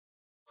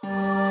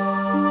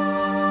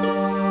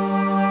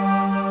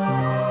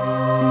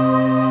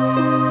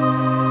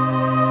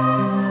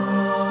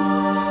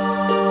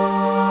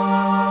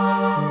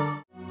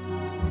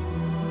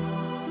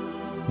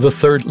The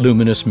third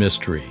luminous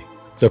mystery,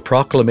 the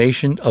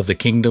proclamation of the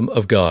kingdom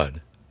of God.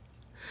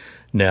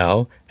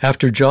 Now,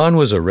 after John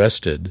was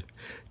arrested,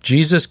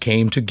 Jesus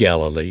came to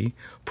Galilee,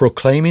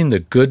 proclaiming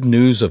the good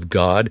news of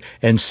God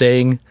and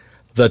saying,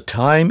 "The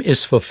time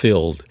is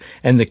fulfilled,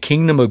 and the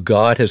kingdom of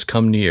God has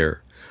come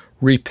near.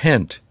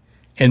 Repent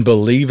and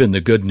believe in the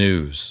good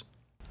news."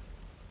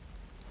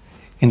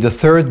 In the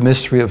third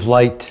mystery of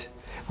light,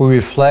 we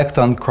reflect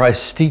on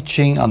Christ's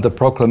teaching on the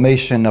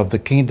proclamation of the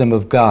kingdom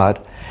of God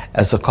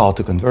as a call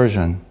to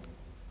conversion.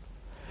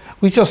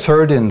 We just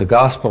heard in the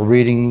gospel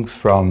reading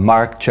from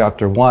Mark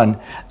chapter 1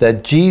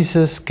 that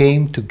Jesus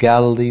came to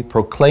Galilee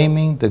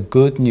proclaiming the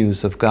good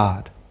news of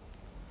God.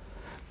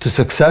 To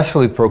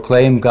successfully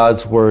proclaim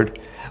God's word,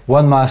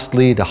 one must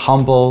lead a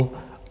humble,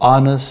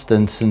 honest,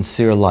 and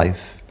sincere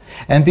life,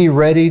 and be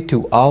ready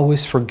to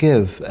always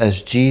forgive,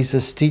 as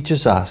Jesus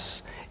teaches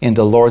us in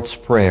the Lord's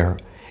Prayer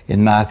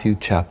in Matthew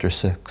chapter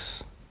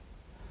 6.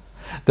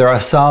 There are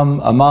some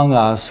among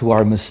us who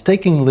are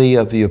mistakenly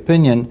of the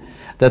opinion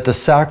that the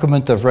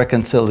sacrament of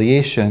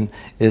reconciliation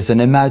is an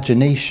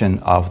imagination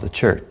of the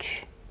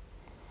Church.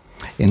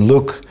 In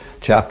Luke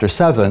chapter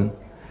 7,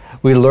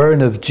 we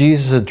learn of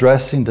Jesus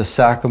addressing the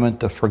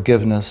sacrament of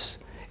forgiveness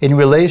in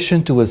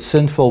relation to a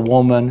sinful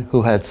woman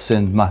who had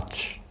sinned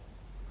much.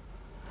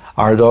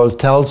 Our Lord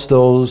tells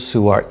those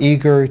who are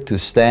eager to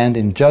stand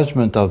in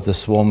judgment of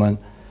this woman,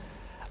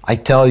 "I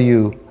tell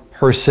you,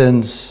 her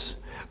sins,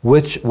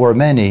 which were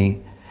many,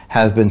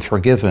 have been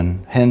forgiven.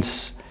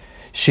 Hence,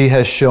 she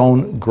has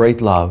shown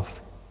great love.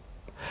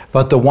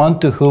 But the one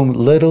to whom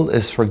little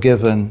is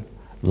forgiven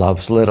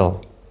loves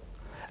little."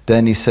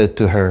 Then he said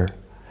to her,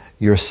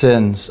 "Your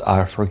sins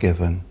are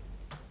forgiven."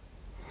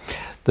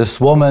 This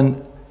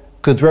woman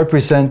could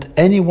represent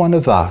any one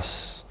of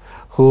us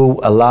who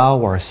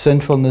allow our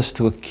sinfulness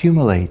to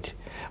accumulate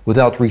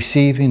without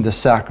receiving the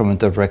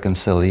sacrament of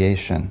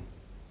reconciliation.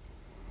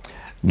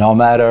 No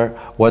matter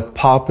what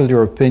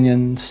popular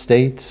opinion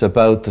states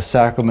about the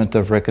sacrament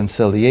of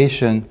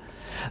reconciliation,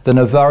 the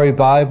Navari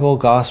Bible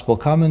Gospel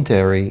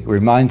Commentary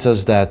reminds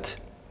us that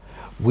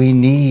we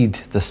need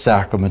the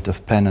sacrament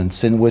of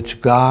penance, in which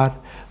God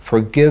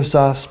forgives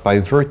us by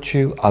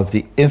virtue of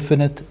the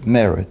infinite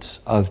merits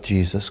of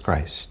Jesus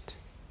Christ.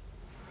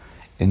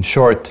 In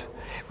short,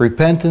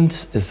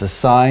 repentance is a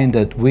sign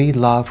that we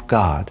love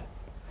God,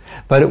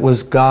 but it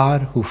was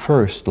God who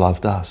first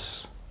loved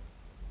us.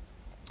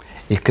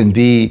 It can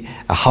be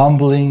a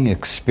humbling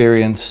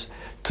experience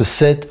to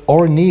sit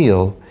or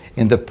kneel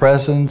in the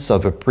presence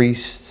of a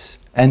priest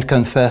and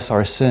confess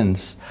our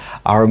sins,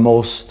 our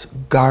most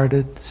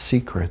guarded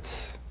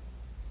secrets.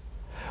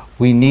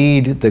 We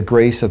need the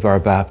grace of our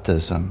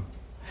baptism,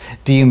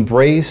 the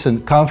embrace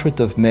and comfort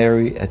of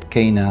Mary at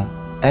Cana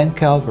and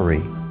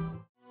Calvary.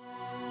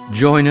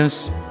 Join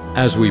us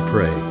as we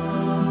pray.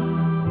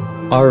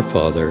 Our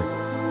Father,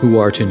 who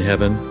art in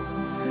heaven,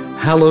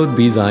 hallowed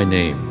be thy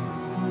name.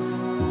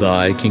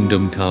 Thy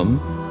kingdom come,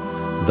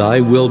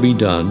 thy will be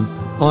done,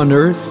 on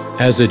earth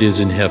as it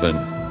is in heaven.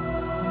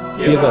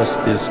 Give us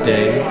this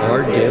day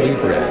our daily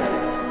bread,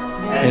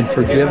 and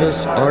forgive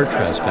us our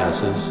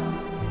trespasses,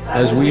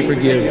 as we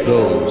forgive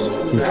those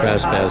who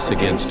trespass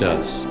against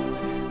us.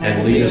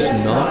 And lead us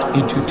not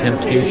into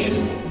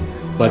temptation,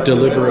 but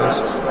deliver us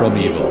from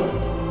evil.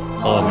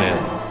 Amen.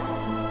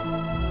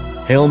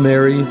 Hail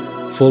Mary,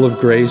 full of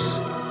grace,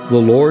 the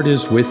Lord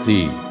is with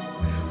thee.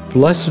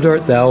 Blessed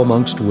art thou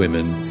amongst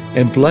women,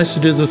 and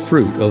blessed is the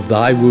fruit of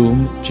thy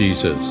womb,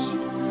 Jesus.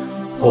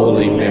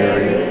 Holy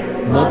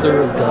Mary,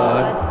 Mother of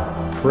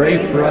God, pray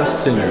for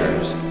us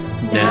sinners,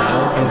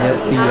 now and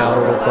at the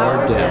hour of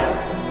our death.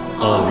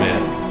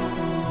 Amen.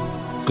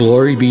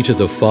 Glory be to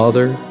the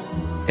Father,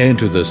 and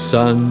to the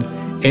Son,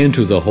 and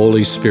to the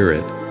Holy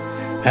Spirit,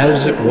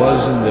 as it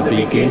was in the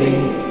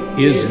beginning,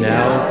 is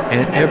now,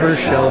 and ever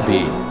shall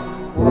be,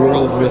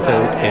 world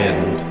without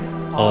end.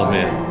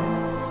 Amen.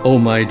 O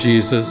my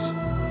Jesus,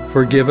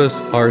 forgive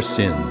us our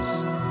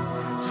sins.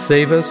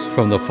 Save us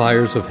from the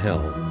fires of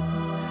hell.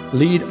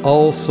 Lead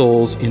all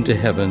souls into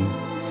heaven,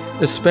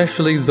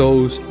 especially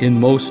those in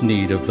most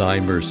need of thy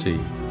mercy.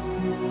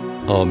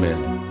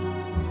 Amen.